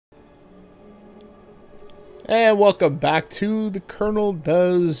And welcome back to the Colonel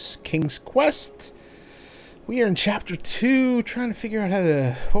Does King's Quest. We are in Chapter 2, trying to figure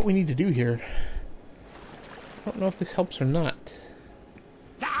out what we need to do here. I don't know if this helps or not.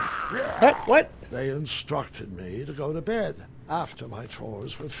 What? They instructed me to go to bed after my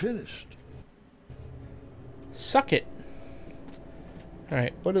chores were finished. Suck it.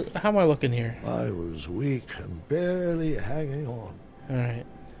 Alright, how am I looking here? I was weak and barely hanging on. Alright.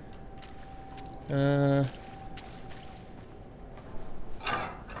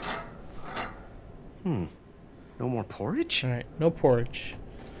 No more porridge? Alright, no porridge.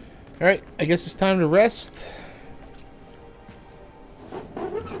 Alright, I guess it's time to rest.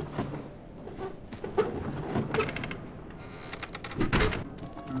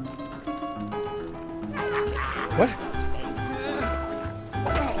 What?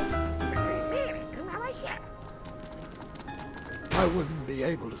 I wouldn't be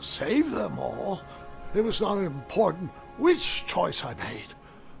able to save them all. It was not important which choice I made,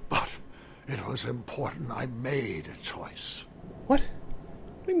 but it was important I made a choice. What?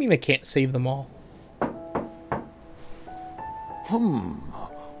 What do you mean I can't save them all?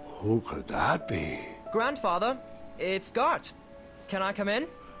 Who could that be? Grandfather, it's Gart. Can I come in?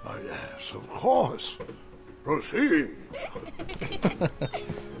 Yes, of course. Proceed.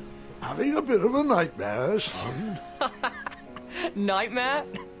 Having a bit of a nightmare, son? Nightmare?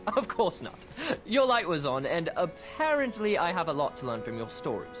 Of course not. Your light was on, and apparently I have a lot to learn from your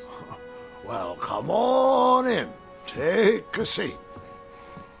stories. Well, come on in. Take a seat.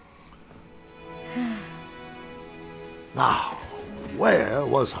 Now, where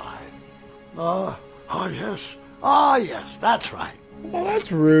was I? yes, that's right. Well,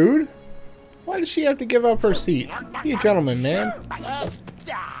 that's rude. Why does she have to give up her seat? Be a gentleman, man.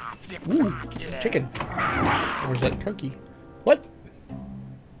 Ooh, chicken. Or is that turkey? What?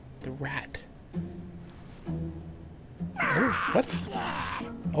 The rat. Oh, what?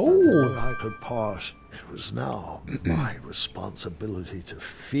 Oh. I could pass. It was now my responsibility to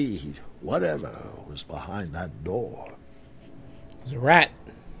feed whatever was behind that door. There's a rat.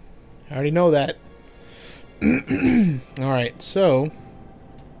 I already know that. Alright, so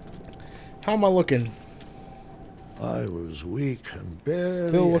how am I looking? I was weak and barely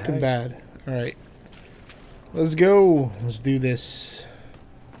Still looking bad. Alright. Let's go. Let's do this.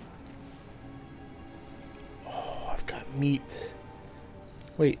 Oh, I've got meat.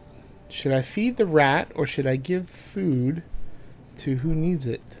 Wait. Should I feed the rat or should I give food to who needs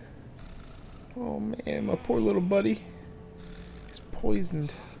it? Oh man, my poor little buddy. He's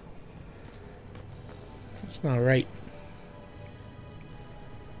poisoned. That's not right.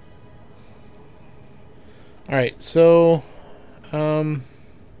 Alright, so I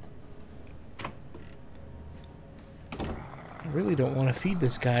really don't want to feed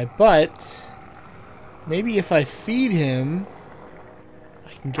this guy, but maybe if I feed him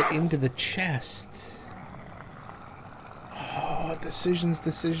I can get into the chest. Oh, decisions.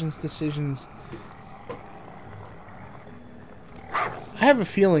 I have a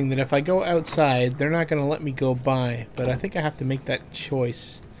feeling that if I go outside, they're not going to let me go by, but I think I have to make that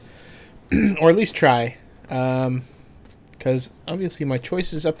choice. Or at least try. Because obviously my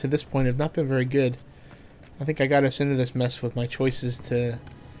choices up to this point have not been very good. I think I got us into this mess with my choices to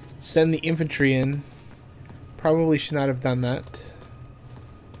send the infantry in. Probably should not have done that.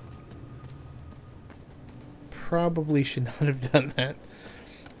 Probably should not have done that.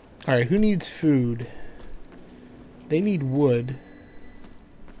 Alright, who needs food? They need wood.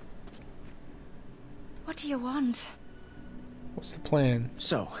 What do you want? What's the plan?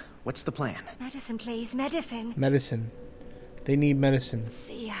 So, what's the plan? Medicine, please. Medicine. Medicine. They need medicine.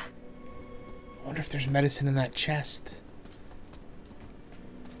 See ya. I wonder if there's medicine in that chest.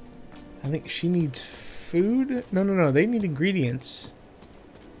 I think she needs food? No. They need ingredients.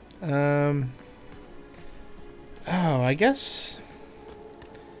 Oh, I guess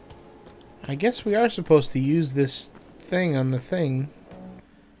we are supposed to use this thing on the thing.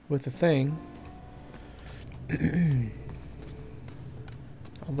 With the thing.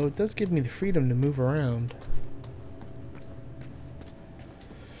 Although it does give me the freedom to move around.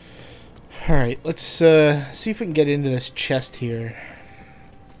 Alright, let's see if we can get into this chest here.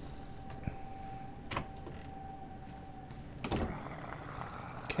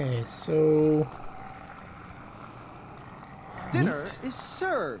 Okay, so... Dinner is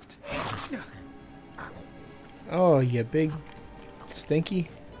served. Oh, you big stinky.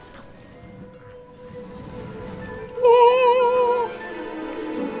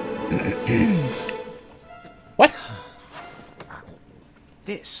 What?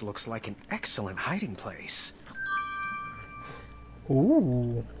 This looks like an excellent hiding place.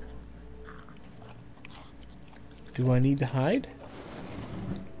 Ooh. Do I need to hide?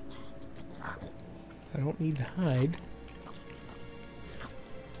 I don't need to hide.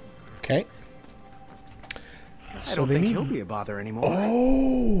 Okay. I don't think he'll be a bother anymore.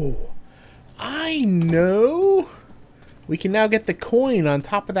 Oh! I know! We can now get the coin on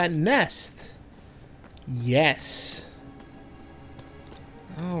top of that nest. Yes.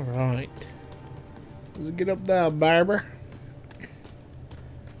 Alright. Let's get up there, Barber.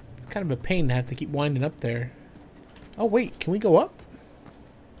 It's kind of a pain to have to keep winding up there. Oh, wait. Can we go up?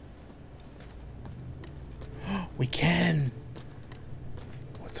 We can!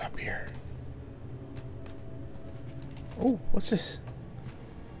 What's up here? Oh, what's this?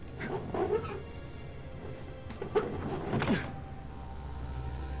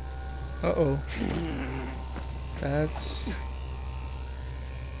 Uh-oh. That's...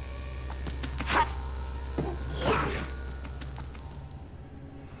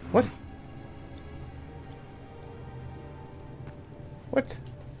 What? What?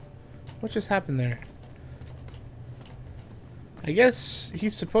 What just happened there? I guess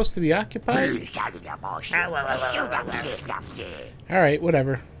he's supposed to be occupied? Alright,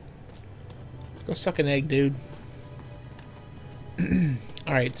 whatever. Go suck an egg, dude.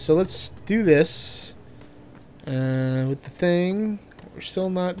 Alright, so let's do this. With the thing. We're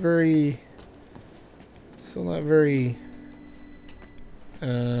still not very...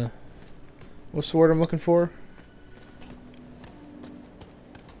 what's the word I'm looking for?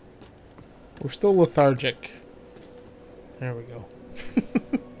 We're still lethargic. There we go.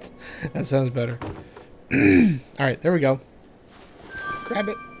 That sounds better. Alright, there we go. Grab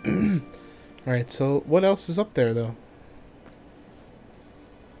it. Alright, so what else is up there, though?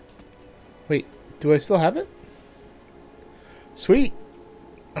 Wait, do I still have it? Sweet!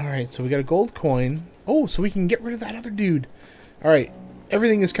 Alright, so we got a gold coin. Oh, so we can get rid of that other dude. Alright,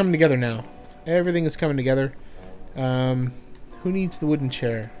 everything is coming together now. Everything is coming together. Who needs the wooden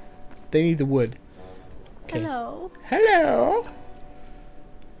chair? They need the wood. Okay. Hello. Hello!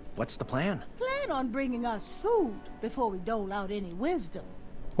 What's the plan? Plan on bringing us food before we dole out any wisdom.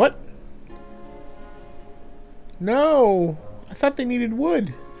 What? No! I thought they needed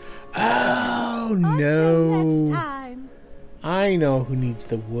wood. Oh, Until next no. time. I know who needs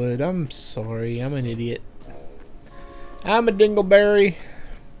the wood. I'm sorry. I'm an idiot. I'm a dingleberry.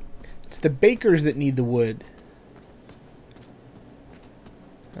 It's the bakers that need the wood.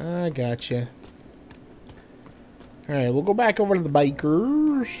 I gotcha. Alright, we'll go back over to the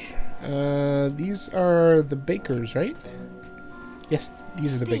bakers. These are the bakers, right? Yes,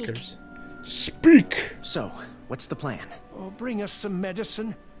 these are the Speak. bakers. Speak! So, what's the plan? Oh, bring us some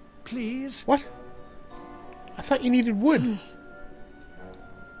medicine, please. What? I thought you needed wood.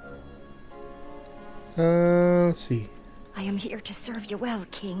 Let's see. I am here to serve you well,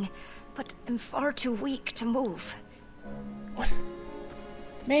 King, but am far too weak to move. What?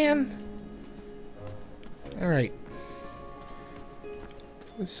 Man. Alright.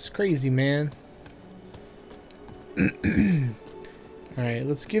 This is crazy, man. Alright,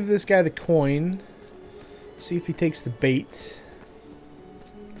 let's give this guy the coin. See if he takes the bait.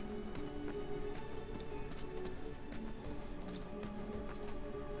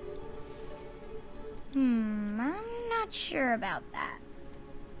 I'm not sure about that.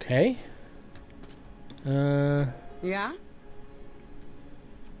 Okay. Yeah?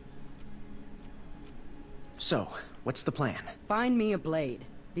 So, what's the plan? Find me a blade.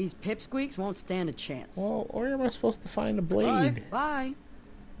 These pipsqueaks won't stand a chance. Well, where am I supposed to find a blade? Bye.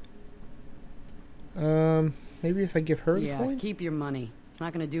 Maybe if I give her the Yeah, coin? keep your money. It's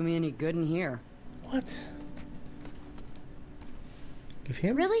not gonna do me any good in here. What? Give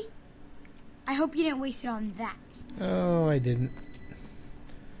him? Really? I hope you didn't waste it on that. Oh, I didn't.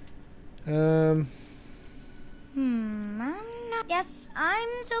 I'm not. Yes, I'm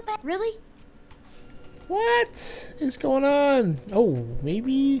so bad. Really? What is going on? Oh,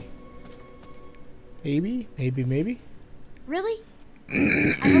 maybe. Maybe. Really?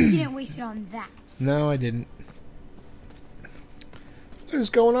 I hope you didn't waste it on that. No, I didn't. What is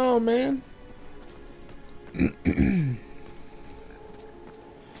going on, man?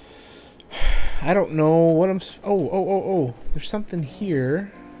 I don't know what I'm... Oh. There's something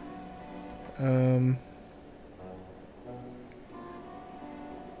here.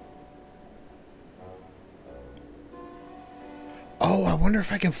 Oh, I wonder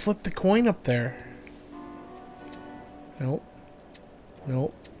if I can flip the coin up there. Nope.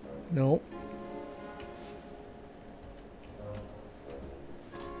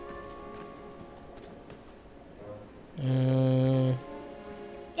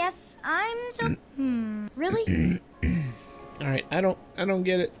 Yes, I'm so. Really? All right, I don't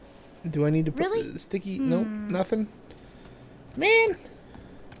get it. Do I need to put Really? the sticky? Nope, nothing. Man!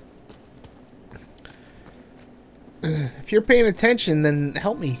 If you're paying attention, then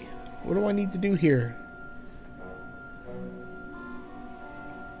help me. What do I need to do here?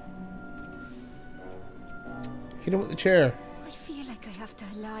 Hit him with the chair. I feel like I have to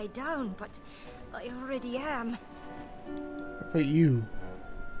lie down, but I already am. What about you?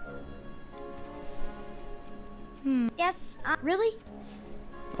 Yes, really?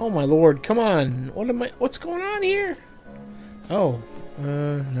 Oh my lord, come on. What's going on here? Oh,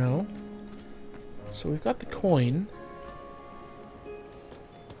 no. So we've got the coin.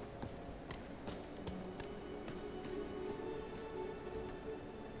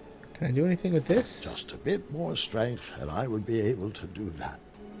 Can I do anything with this? Just a bit more strength, and I would be able to do that.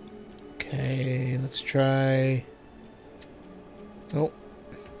 Okay, let's try... Nope.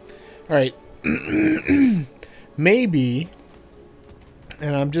 Alright. Maybe,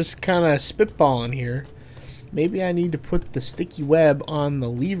 and I'm just kind of spitballing here, maybe I need to put the sticky web on the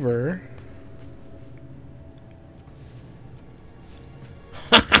lever.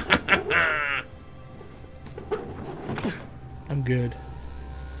 I'm good.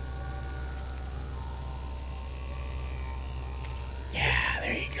 Yeah,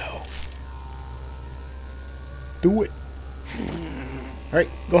 there you go. Do it. Alright,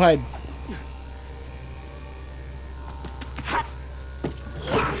 go ahead.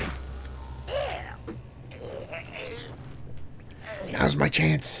 Now's my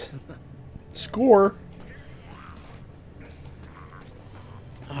chance. Score.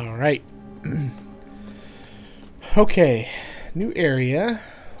 All right. Okay. New area.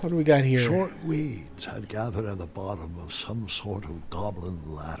 What do we got here? Short weeds had gathered at the bottom of some sort of goblin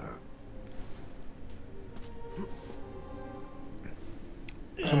ladder.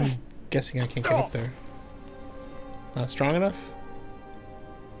 I'm guessing I can't get up there. Not strong enough?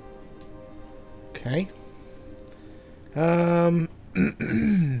 Okay.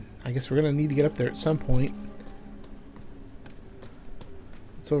 I guess we're gonna need to get up there at some point.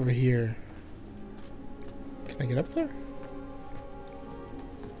 What's over here? Can I get up there?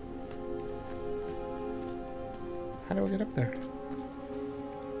 How do I get up there?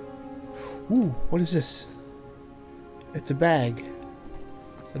 Ooh, what is this? It's a bag.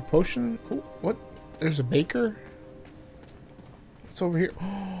 Is it a potion? Oh, what? There's a baker? What's over here?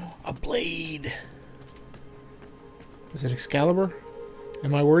 Oh, a blade! Is it Excalibur?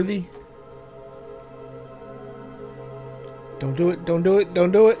 Am I worthy? Don't do it, don't do it,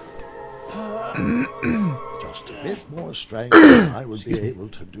 don't do it! Just a bit more strength, and I would be able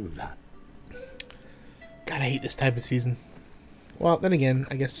to do that. God, I hate this type of season. Well, then again,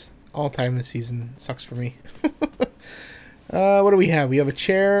 I guess all time this season sucks for me. What do we have? We have a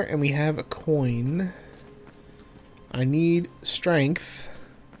chair and we have a coin. I need strength.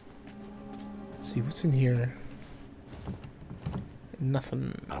 Let's see, what's in here?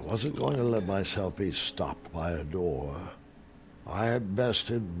 Nothing. I wasn't going to let myself be stopped by a door. I had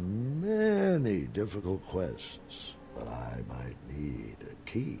bested many difficult quests, but I might need a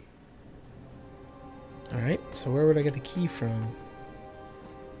key. Alright, so where would I get the key from?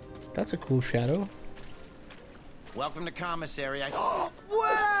 That's a cool shadow. Welcome to commissary. Well,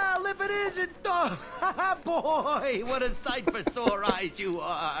 if it isn't, boy, what a sight for sore eyes you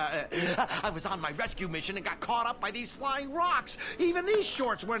are. I was on my rescue mission and got caught up by these flying rocks. Even these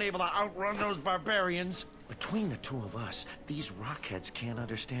shorts weren't able to outrun those barbarians. Between the two of us, these rockheads can't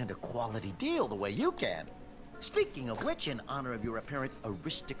understand a quality deal the way you can. Speaking of which, in honor of your apparent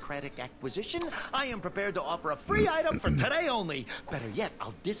aristocratic acquisition, I am prepared to offer a free item for today only. Better yet,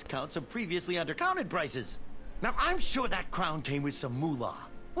 I'll discount some previously undercounted prices. Now, I'm sure that crown came with some moolah.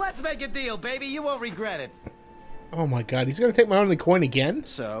 Let's make a deal, baby. You won't regret it. Oh my god, he's gonna take my only coin again?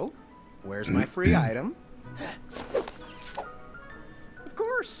 So, where's my free item? Of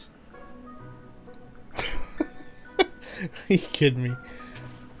course. Are you kidding me?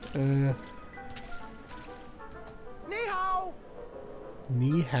 Ni hao.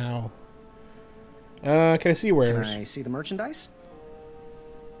 Ni hao. Can I see where? Can I see the merchandise?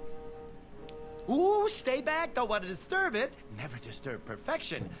 Ooh, stay back. Don't want to disturb it. Never disturb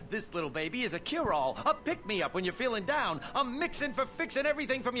perfection. This little baby is a cure-all, a pick-me-up when you're feeling down, a mixin' for fixing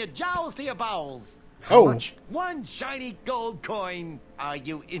everything from your jowls to your bowels. How much? One shiny gold coin. Are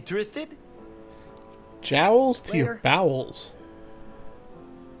you interested? Jowls to your bowels.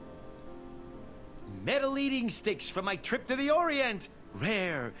 Metal-eating sticks from my trip to the Orient.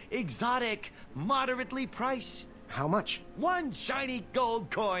 Rare, exotic, moderately priced. How much? One shiny gold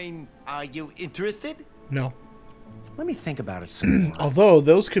coin. Are you interested? No. Let me think about it some more. Although,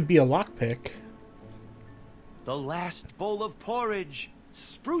 those could be a lockpick. The last bowl of porridge,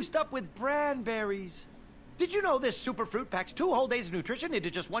 spruced up with branberries. Did you know this super fruit packs 2 whole days of nutrition into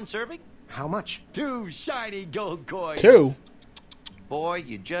just 1 serving? How much? 2 shiny gold coins. 2? Boy,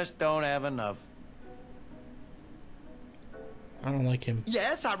 you just don't have enough. I don't like him.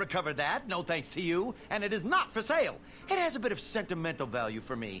 Yes, I recovered that, no thanks to you, and it is not for sale. It has a bit of sentimental value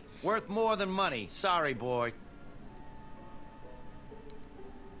for me. Worth more than money. Sorry, boy.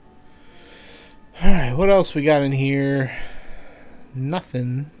 Alright, what else we got in here?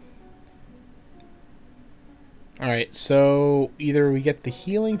 Nothing. Alright, so either we get the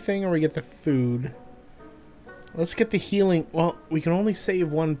healing thing or we get the food. Let's get the healing. Well, we can only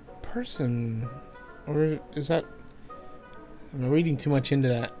save 1 person. Or is that... I'm reading too much into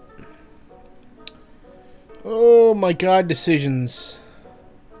that. Oh my god, decisions.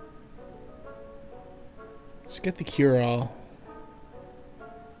 Let's get the cure-all.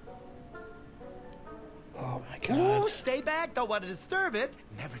 Oh my god. Ooh, stay back, don't want to disturb it.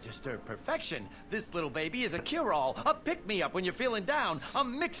 Never disturb perfection. This little baby is a cure-all, a pick-me-up when you're feeling down, a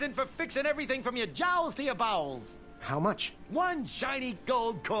mixin' for fixing everything from your jowls to your bowels. How much? 1 shiny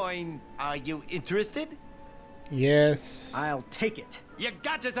gold coin. Are you interested? Yes. I'll take it. You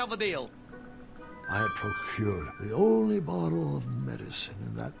got yourself a deal. I had procured the only bottle of medicine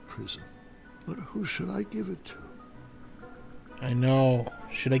in that prison. But who should I give it to? I know.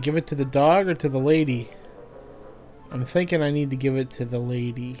 Should I give it to the dog or to the lady? I'm thinking I need to give it to the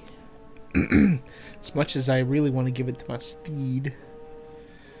lady. As much as I really want to give it to my steed.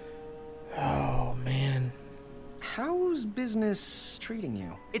 Oh, man. How's business treating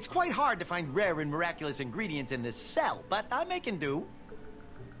you? It's quite hard to find rare and miraculous ingredients in this cell, but I'm making do.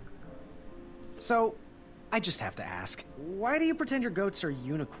 So, I just have to ask, why do you pretend your goats are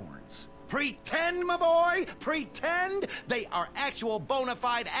unicorns? Pretend, my boy! Pretend! They are actual, bona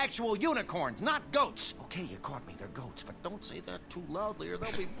fide, actual unicorns, not goats. Okay, you caught me, they're goats, but don't say that too loudly or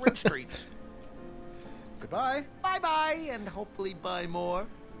they'll be Bridge Streets. Goodbye. Bye-bye, and hopefully buy more.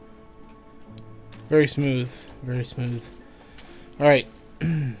 Very smooth. Very smooth. Alright.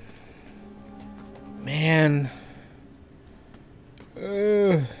 Man.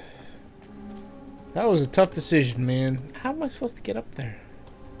 That was a tough decision, man. How am I supposed to get up there?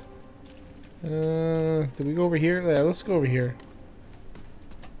 Did we go over here? Yeah, let's go over here.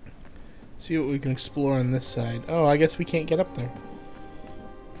 See what we can explore on this side. Oh, I guess we can't get up there.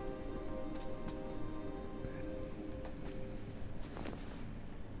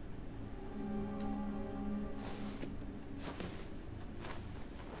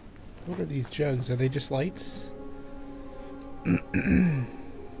 What are these jugs? Are they just lights?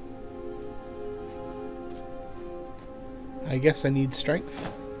 I guess I need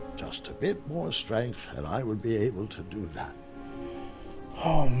strength. Just a bit more strength and I would be able to do that.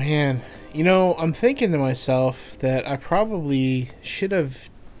 Oh man. You know, I'm thinking to myself that I probably should have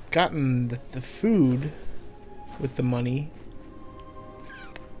gotten the food with the money.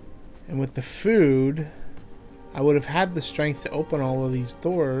 And with the food, I would have had the strength to open all of these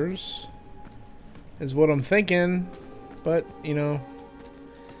doors. Is what I'm thinking. But, you know,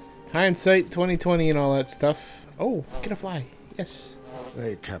 hindsight 2020 and all that stuff. Oh, get a fly. Yes.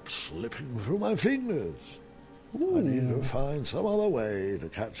 They kept slipping through my fingers. Ooh. I need to find some other way to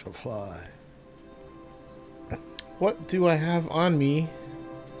catch a fly. What do I have on me?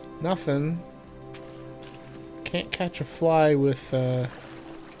 Nothing. Can't catch a fly with a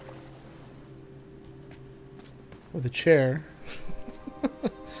chair.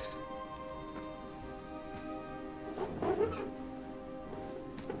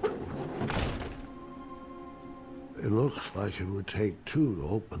 It looks like it would take 2 to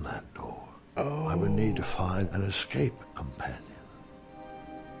open that door. Oh. I would need to find an escape companion.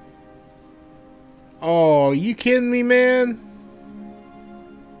 Oh, you kidding me, man?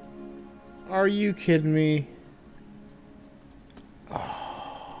 Are you kidding me?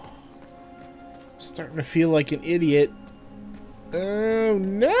 Oh. Starting to feel like an idiot. Oh,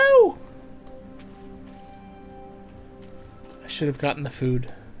 no! I should have gotten the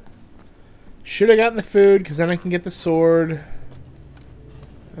food. Should have gotten the food, because then I can get the sword.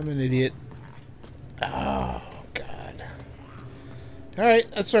 I'm an idiot. Oh, God. Alright,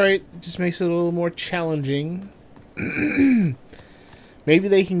 that's alright. It just makes it a little more challenging. Maybe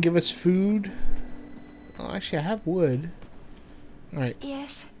they can give us food. Oh, actually, I have wood. Alright.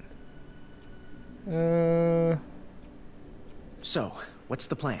 Yes. So, what's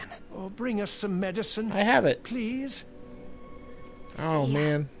the plan? Oh, bring us some medicine. I have it. Please. Oh,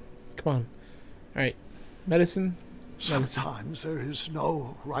 man. Come on. Alright. Medicine. Sometimes there is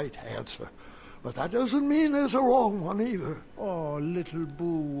no right answer, but that doesn't mean there's a wrong one either. Oh, little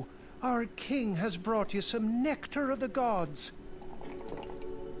Boo, our king has brought you some nectar of the gods.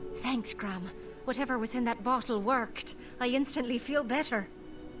 Thanks, Gram. Whatever was in that bottle worked. I instantly feel better.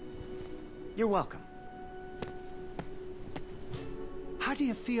 You're welcome. How do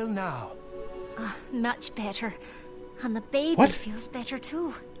you feel now? Much better. And the baby What? feels better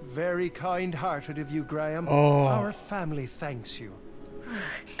too. Very kind-hearted of you, Graham. Oh. Our family thanks you.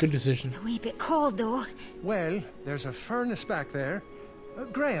 Good decision. It's a wee bit cold though. Well, there's a furnace back there.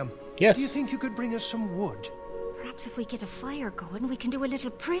 Graham, Yes. do you think you could bring us some wood? Perhaps if we get a fire going, we can do a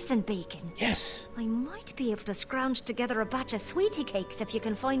little prison baking. Yes. I might be able to scrounge together a batch of sweetie cakes if you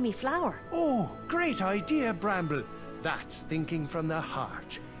can find me flour. Oh, great idea, Bramble. That's thinking from the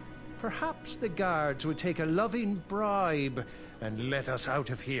heart. Perhaps the guards would take a loving bribe and let us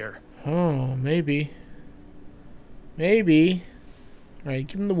out of here. Oh, maybe. Maybe. Alright,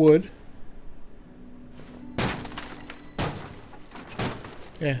 give him the wood.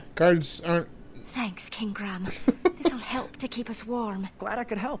 Yeah, guards aren't... Thanks, King Graham. This'll help to keep us warm. Glad I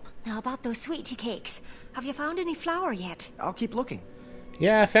could help. Now about those sweetie cakes. Have you found any flour yet? I'll keep looking.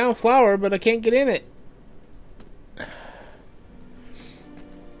 Yeah, I found flour, but I can't get in it.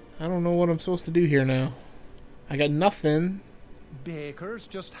 I don't know what I'm supposed to do here now. I got nothing. Bakers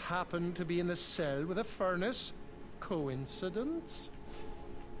just happen to be in the cell with a furnace. Coincidence?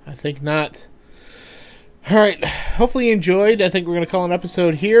 I think not. Alright, hopefully you enjoyed. I think we're going to call an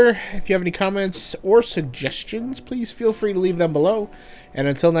episode here. If you have any comments or suggestions, please feel free to leave them below. And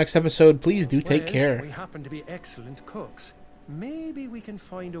until next episode, please do take care. We happen to be excellent cooks. Maybe we can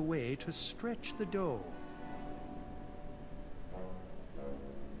find a way to stretch the dough.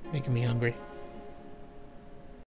 Making me hungry.